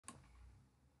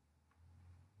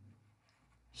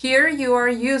Here you are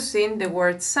using the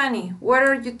word sunny.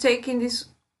 Where are you taking this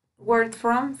word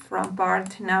from? From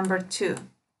part number 2.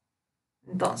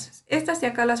 Entonces, estas de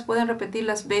acá las pueden repetir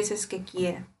las veces que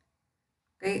quieran.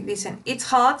 Okay, dicen,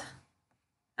 it's hot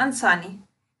and sunny.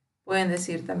 Pueden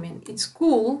decir también, it's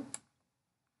cool.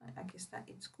 Aquí está,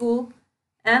 it's cool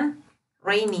and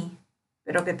rainy.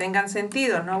 Pero que tengan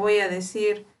sentido. No voy a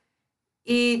decir,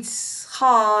 it's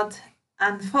hot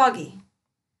and foggy.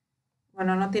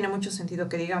 Bueno, no tiene mucho sentido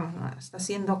que digamos, ¿no? Está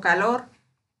haciendo calor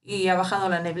y ha bajado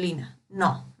la neblina.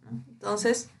 No.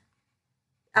 Entonces,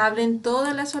 hablen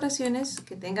todas las oraciones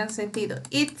que tengan sentido.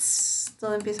 It's,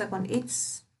 todo empieza con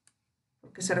it's,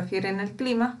 porque se refieren al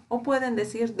clima. O pueden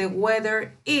decir, the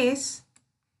weather is,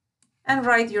 and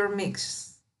write your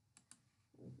mix.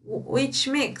 Which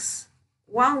mix?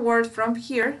 One word from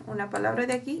here, una palabra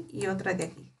de aquí y otra de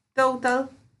aquí. Total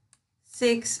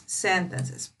 6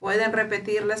 sentences. Pueden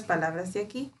repetir las palabras de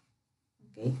aquí.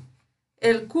 Okay.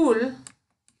 El cool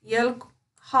y el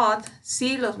hot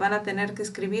sí los van a tener que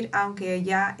escribir aunque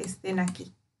ya estén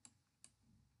aquí.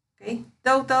 Okay.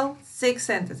 Total 6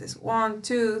 sentences. 1,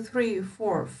 2, 3,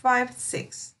 4, 5,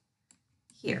 6.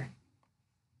 Here.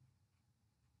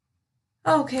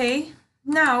 Okay.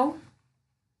 Now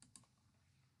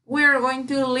we are going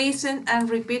to listen and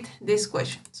repeat these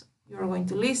questions. You are going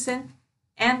to listen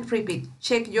and repeat.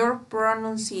 Check your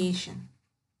pronunciation.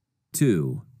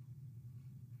 2.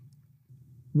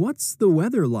 What's the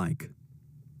weather like?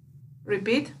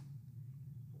 Repeat.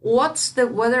 What's the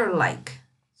weather like?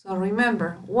 So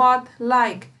remember, what,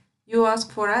 like, you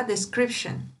ask for a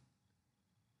description.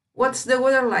 What's the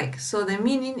weather like? So the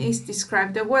meaning is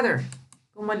describe the weather.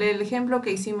 Como el ejemplo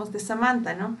que hicimos de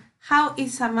Samantha, ¿no? How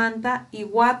is Samantha y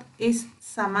what is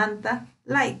Samantha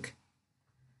like?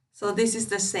 So this is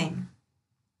the same.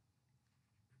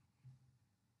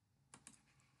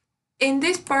 In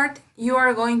this part, you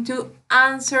are going to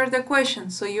answer the question.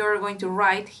 So you are going to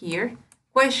write here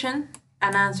question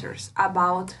and answers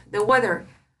about the weather.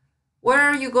 Where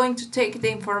are you going to take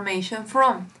the information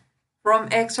from? From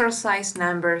exercise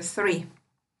number 3.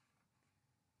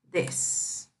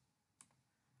 This.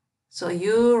 So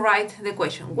you write the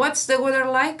question. What's the weather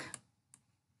like?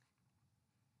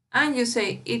 And you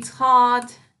say it's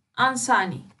hot and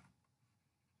sunny.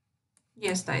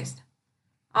 Ya está esta.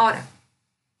 Ahora,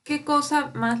 ¿qué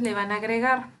cosa más le van a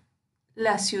agregar?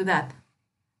 La ciudad.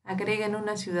 Agreguen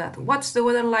una ciudad. What's the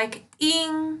weather like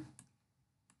in?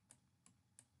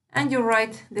 And you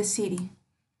write the city.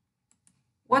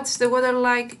 What's the weather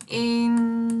like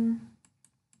in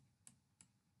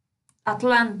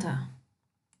Atlanta?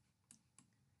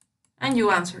 And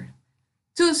you answer.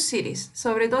 2 cities,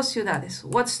 sobre 2 ciudades.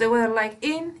 What's the weather like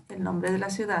in? El nombre de la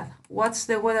ciudad. What's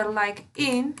the weather like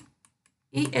in?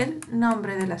 Y el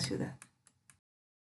nombre de la ciudad.